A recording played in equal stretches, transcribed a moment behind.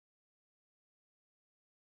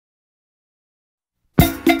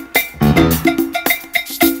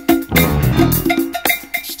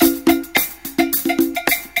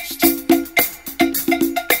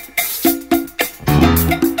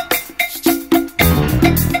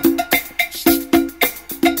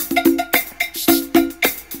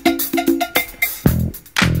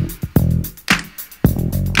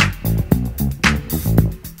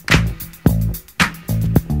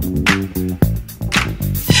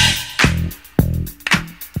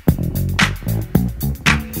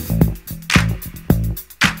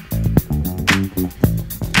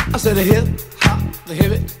said a hip hop, the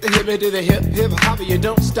hip it to the hip hip hop. You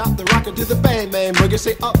don't stop the rocker to the bang bang boogie.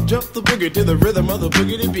 Say up jump the boogie to the rhythm of the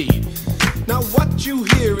boogie beat. Now what you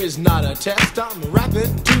hear is not a test. I'm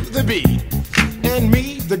rapping to the beat, and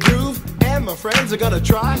me, the groove, and my friends are gonna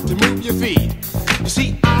try to move your feet. You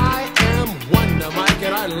see, I am Wonder Mike,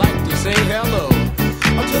 and I like to say hello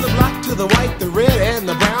up to the black, to the white, the red, and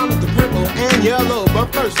the brown, the purple, and yellow.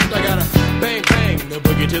 But first, I gotta bang, bang, the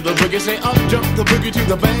boogie to the boogie. Say up, jump the boogie to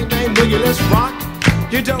the bang, bang, boogie. Let's rock.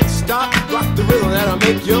 You don't stop, rock the rhythm that'll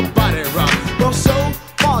make your body rock. Well, so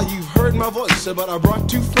far you've heard my voice, but I brought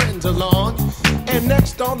two friends along. And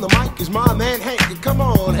next on the mic is my man Hank. Come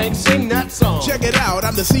on, Hank, sing that song. Check it out,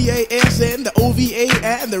 I'm the CASN, the OVA,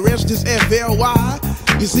 and the rest is FLY.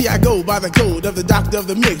 You see, I go by the code of the doctor of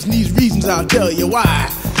the mix, and these reasons I'll tell you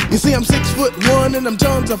why. You see, I'm 6'1" and I'm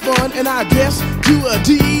tons of fun, and I dress to a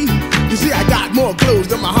T. You see, I got more clothes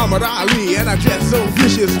than Muhammad Ali, and I dress so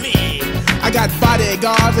viciously. I got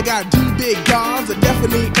bodyguards, I got two big guns that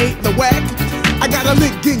definitely ain't the whack. I got a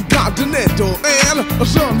Lincoln Continental and a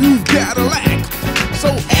sunroof Cadillac. So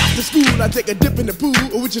after school, I take a dip in the pool,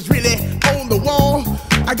 which is really on the wall.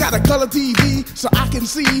 I got a color TV so I can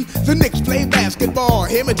see the Knicks play basketball.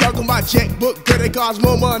 Hear me talking about checkbook, cause it costs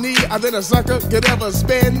more money than a sucker could ever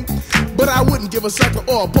spend. But I wouldn't give a sucker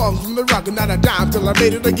or a bum from the rock and not a dime till I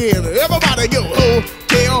made it again. Everybody go,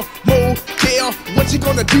 hotel, motel, what you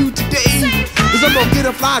gonna do today? Cause I'm gonna get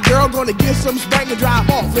a fly girl, gonna get some spank and drive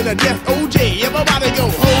off in a death OJ. Everybody go,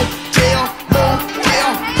 hotel, motel,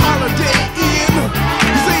 holiday inn.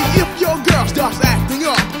 You say if your girl starts acting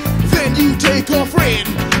up, then you take her friend.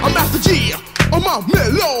 I'm Master G, my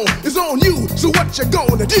mellow is on you, so what you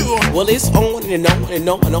gonna do? Well, it's on and on and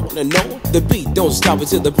on and on and on. The beat don't stop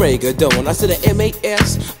until the break of dawn. I said a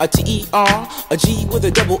M-A-S, a T-E-R, a G with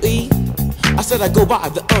a double E. I said I go by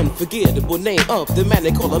the unforgettable name of the man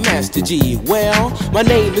they call a Master G. Well, my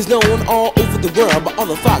name is known all over the world by all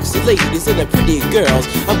the foxy ladies and the pretty girls.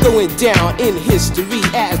 I'm going down in history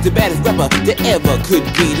as the baddest rapper that ever could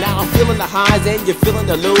be. Now I'm feeling the highs and you're feeling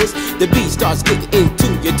the lows. The beat starts getting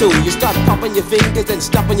into your toe. You start popping your fingers and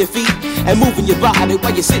stomping your feet and moving your body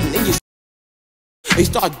while you're sitting in your seat. You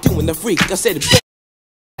start doing the freak. I said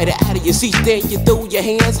out of your seat, then you throw your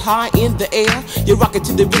hands high in the air. You rock it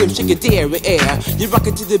to the rhythm, shake your dairy air. You rock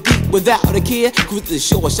it to the beat without a care. Cruise the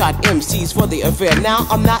short shot MCs for the affair. Now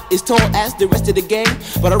I'm not as tall as the rest of the gang,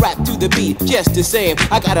 but I rap to the beat just the same.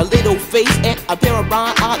 I got a little face and a pair of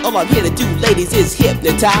rhyme eyes. All I'm here to do, ladies, is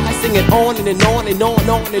hypnotize. Sing it on and on and on and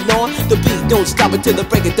on and on. The beat don't stop until the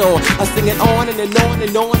break of dawn. I sing it on and on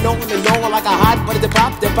and on and on and on like a hot butter. The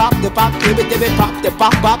pop, the pop, the pop, give it, pop, the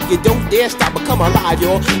pop, pop. You don't dare stop or come alive,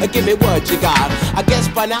 y'all. Give me what you got. I guess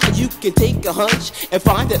by now you can take a hunch and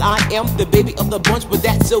find that I am the baby of the bunch, but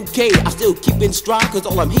that's okay. I still keep in stride, cause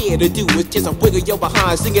all I'm here to do is just a wiggle your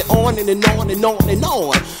behind. Sing it on and on and on and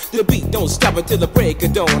on. The beat don't stop until the break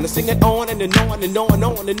of dawn. I sing it on and on and on and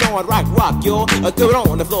on and on. Rock, y'all. Throw it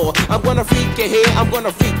on the floor. I'm gonna freak you here, I'm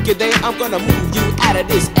gonna freak you there. I'm gonna move you out of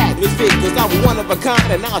this atmosphere, cause I'm one of a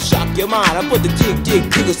kind and I'll shock your mind. I put the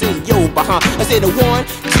jiggles in your behind. I say the 1,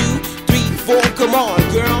 2, 3, 4, come on,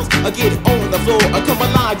 girls, get on the floor, come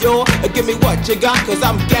alive, y'all, give me what you got, cause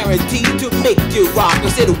I'm guaranteed to make you rock. I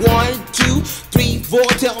said 1, 2, 3, 4,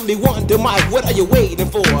 tell me Wonder Mike, what are you waiting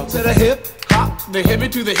for? Said a hip hop, the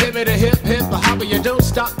hip to the hip hip hop, you don't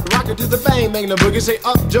stop, rock it to the bang bang the boogie. Say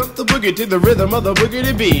up jump the boogie to the rhythm of the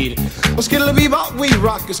boogie beat. Well, skiddly bebop, we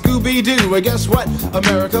rock a Scooby Doo. And guess what,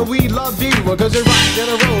 America, we love you, cause you rock in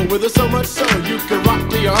a row with us so much so you can rock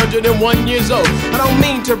till you're 101 years old. I don't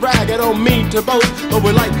mean to brag, I don't mean to boast, but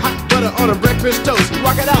we're like hot butter on a breakfast toast.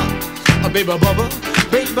 Rock it out, a baby bubba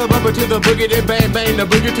to the boogie, then bang bang the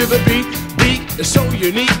boogie to the beat. Beat is so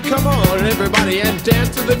unique. Come on, everybody, and dance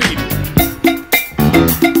to the beat.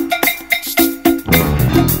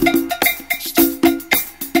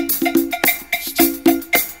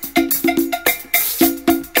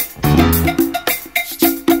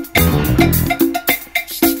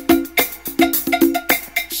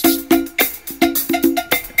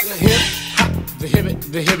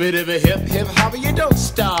 Hip hop, you don't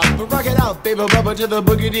stop, but rock it out, baby bubba to the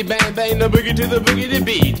boogie bang bang the boogie to the boogie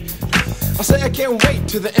beat. I say I can't wait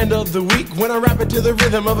to the end of the week when I rap it to the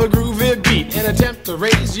rhythm of a groovy beat. An attempt to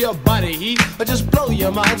raise your body heat or just blow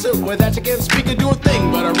your mind so with that you can't speak or do a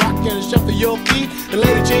thing but a rock and shuffle your feet and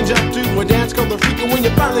later change up to a dance called the freak. And when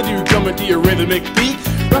you finally do come into your rhythmic beat,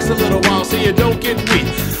 rest a little while so you don't get weak.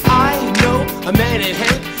 I know a man named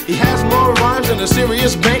Hank, he has more rhymes than a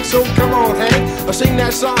serious bank, so come on Hank, I'll sing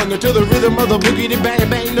that song until the rhythm of the boogie bang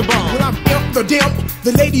bang the bomb. When I'm the dimp,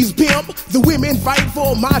 the ladies pimp, the women fight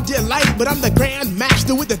for my delight. But I'm the grand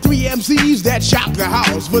master with the 3 MCs that shock the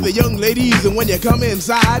house for the young ladies. And when you come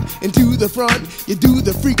inside into the front, you do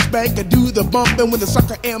the freak spank, I do the bump. And when the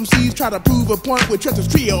sucker MCs try to prove a point with Trent's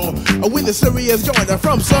trio, or with the serious joiner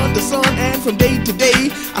from sun to sun and from day to day,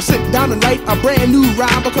 I sit down and write a brand new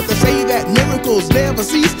rhyme because they say that miracles never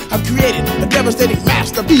cease. I've created a devastating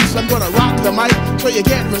masterpiece. I'm gonna rock the mic so you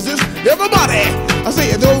can't resist. Everybody, I say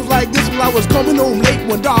it goes like this. When I was coming home late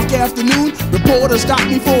one dark afternoon, reporter stopped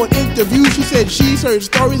me for an interview. She said she's heard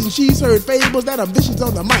stories and she's heard fables that are vicious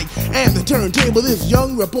on the mic and the turntable. This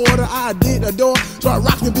young reporter I did adore, so I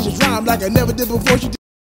rocked the vicious rhyme like I never did before. She did.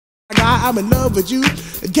 I'm in love with you.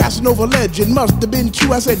 The Casanova legend must have been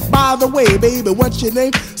true. I said, by the way, baby, what's your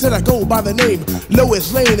name? Said I go by the name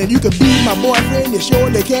Lois Lane, and you can be my boyfriend, you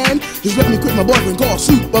surely can. Just let me quit my boyfriend called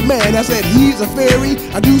Superman. I said, he's a fairy,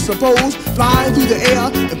 I do suppose, flying through the air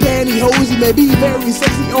in pantyhose. He may be very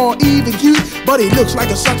sexy or even cute, but he looks like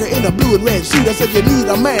a sucker in a blue and red suit. I said, you need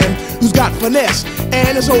a man who's got finesse,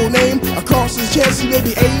 and his whole name across his chest. He may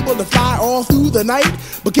be able to fly all through the night,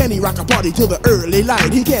 but can he rock a party till the early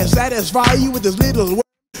light? He can't satisfy you with his little work,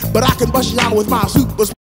 but I can bust you out with my super.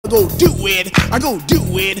 I go do it, I go do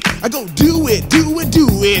it, I go do it, do it, do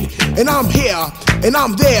it. And I'm here, and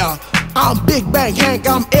I'm there. I'm Big Bang Hank,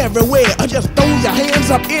 I'm everywhere. I just throw your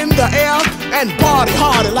hands up in the air and party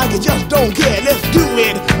harder like you just don't care. Let's do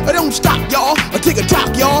it. I don't stop, y'all. I take a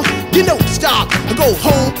talk, y'all. You don't stop. I go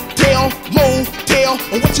hotel, motel.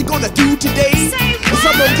 And what you gonna do today?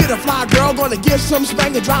 Someone get a fly girl, gonna get some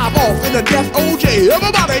spank and drive off in a death OJ.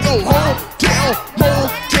 Everybody go hotel,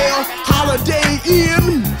 motel, Holiday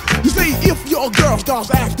Inn. You say if your girl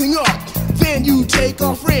starts acting up, then you take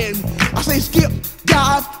a friend. I say skip,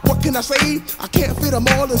 dive, what can I say? I can't fit them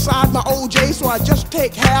all inside my OJ, so I just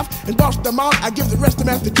take half and bust them out. I give the rest of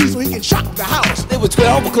Master G so he can shock the house. It was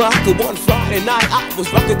 12 o'clock on one Friday night. I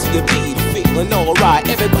was rocking to the beat, feeling alright.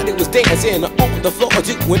 Everybody was dancing on the floor,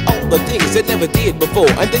 doing all the things they never did before.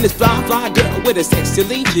 And then this fly girl with a sexy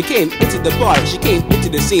lean, she came into the party, she came into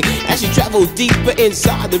the scene. As she traveled deeper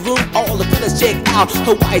inside the room, all the fellas checked out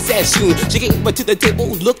her white ass shoe. She came up to the table,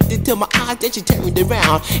 looked into my eyes, then she turned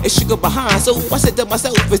around and shook her behind. So I said to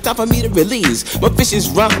myself, it's time for me to release my vicious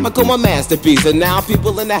rhyme, I call my masterpiece. And now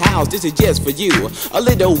people in the house, this is just for you, a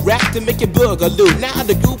little rap to make your boogaloo. Now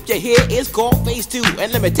the group you hear is called Phase 2,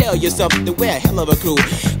 and let me tell you something, we're a hell of a crew.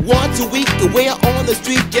 Once a week we're on the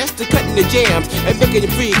street just to cutting the jams and making it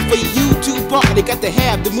free for you to party. Got to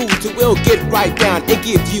have the mood to we'll get right down and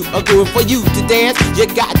give you a groove. For you to dance, you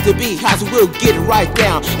got to be hot, so we'll get it right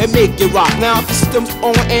down and make it rock. Now if the system's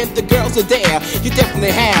on and the girls are there, you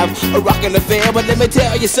definitely have a rockin' affair. But let me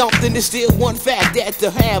tell you something, there's still one fact, that to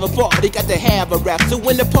have a party, got to have a rap. So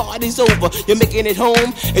when the party's over, you're making it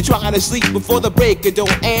home and trying to sleep before the break of dawn.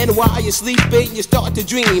 And while you're sleeping, you start to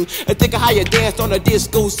dream and think of how you danced on a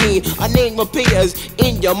disco scene. A name appears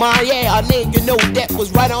in your mind, yeah, a name you know that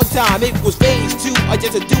was right on time. It was Phase 2, or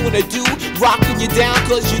just a doing a do, rocking you down,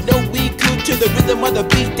 cause you know we could. To the rhythm of the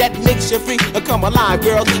beat that makes you free. Come alive,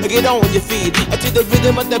 girl, get on your feet. To the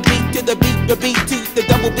rhythm of the beat, to the beat, to the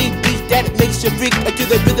double beat that makes you freak. To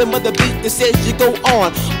the rhythm of the beat that says you go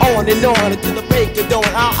on and on until the break of dawn.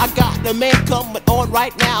 I got the man coming on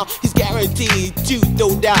right now. He's guaranteed to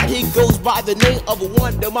throw down. He goes by the name of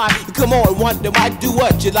Wonder Mike. Come on, Wonder Mike, do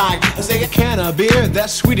what you like. I say a can of beer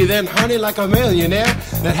that's sweeter than honey, like a millionaire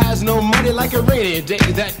that has no money, like a rainy day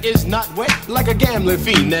that is not wet, like a gambling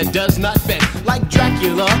fiend that does not bet, like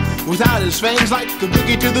Dracula without his fangs, like the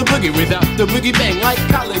boogie to the boogie without the boogie bang, like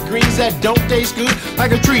collard greens that don't taste good,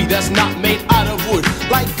 like a tree that's not made out of wood,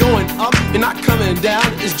 like going up and not coming down.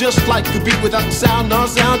 It's just like the beat without sound, no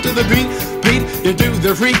sound to the beat. You do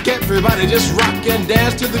the freak, everybody just rock and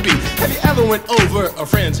dance to the beat. Have you ever went over a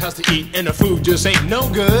friend's house to eat and the food just ain't no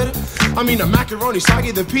good? I mean the macaroni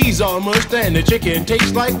soggy, the peas all mushed, and the chicken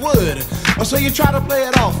tastes like wood. So you try to play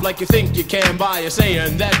it off like you think you can by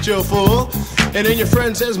saying that you're full, and then your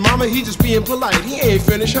friend says, mama, he just being polite, he ain't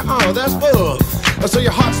finished. Oh, that's bull. So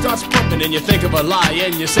your heart starts pumping and you think of a lie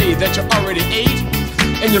and you say that you already ate,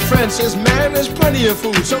 and your friend says, man, there's plenty of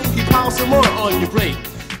food, so he piles some more on your plate.